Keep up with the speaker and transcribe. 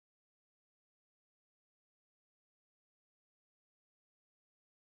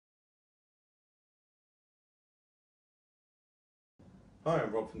Hi,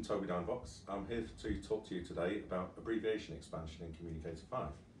 I'm Rob from Tobii Dynavox. I'm here to talk to you today about abbreviation expansion in Communicator 5.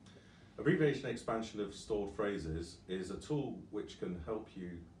 Abbreviation expansion of stored phrases is a tool which can help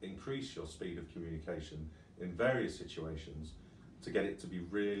you increase your speed of communication in various situations to get it to be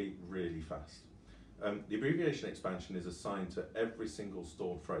really, really fast. The abbreviation expansion is assigned to every single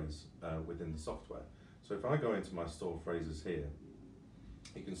stored phrase within the software. So if I go into my stored phrases here,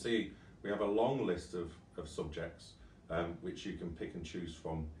 you can see we have a long list of subjects which you can pick and choose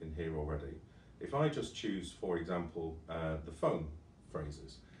from in here already. If I just choose, for example, the phone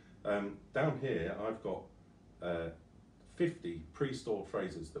phrases, down here I've got 50 pre-stored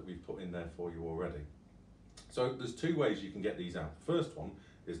phrases that we've put in there for you already. So there's two ways you can get these out. The first one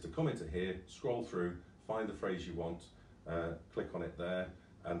is to come into here, scroll through, find the phrase you want, click on it there,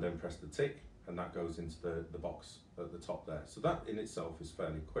 and then press the tick, and that goes into the box at the top there. So that in itself is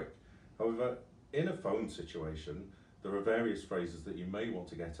fairly quick. However, in a phone situation, there are various phrases that you may want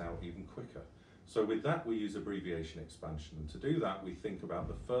to get out even quicker. So with that, we use abbreviation expansion. And to do that, we think about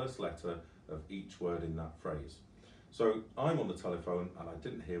the first letter of each word in that phrase. So I'm on the telephone and I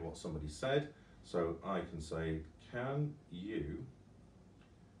didn't hear what somebody said. So I can say, can you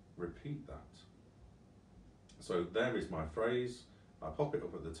repeat that? So there is my phrase. I pop it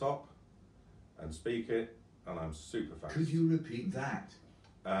up at the top and speak it, and I'm super fast. Could you repeat that?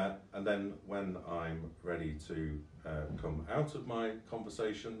 And then when I'm ready to come out of my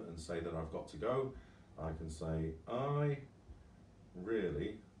conversation and say that I've got to go, I can say, I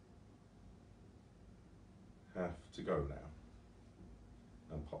really have to go now.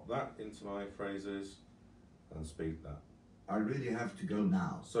 And pop that into my phrases and speak that. I really have to go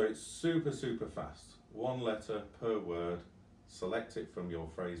now. So it's super, super fast. One letter per word. Select it from your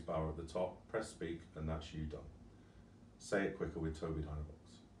phrase bar at the top, press speak, and that's you done. Say it quicker with Tobii Dynavox.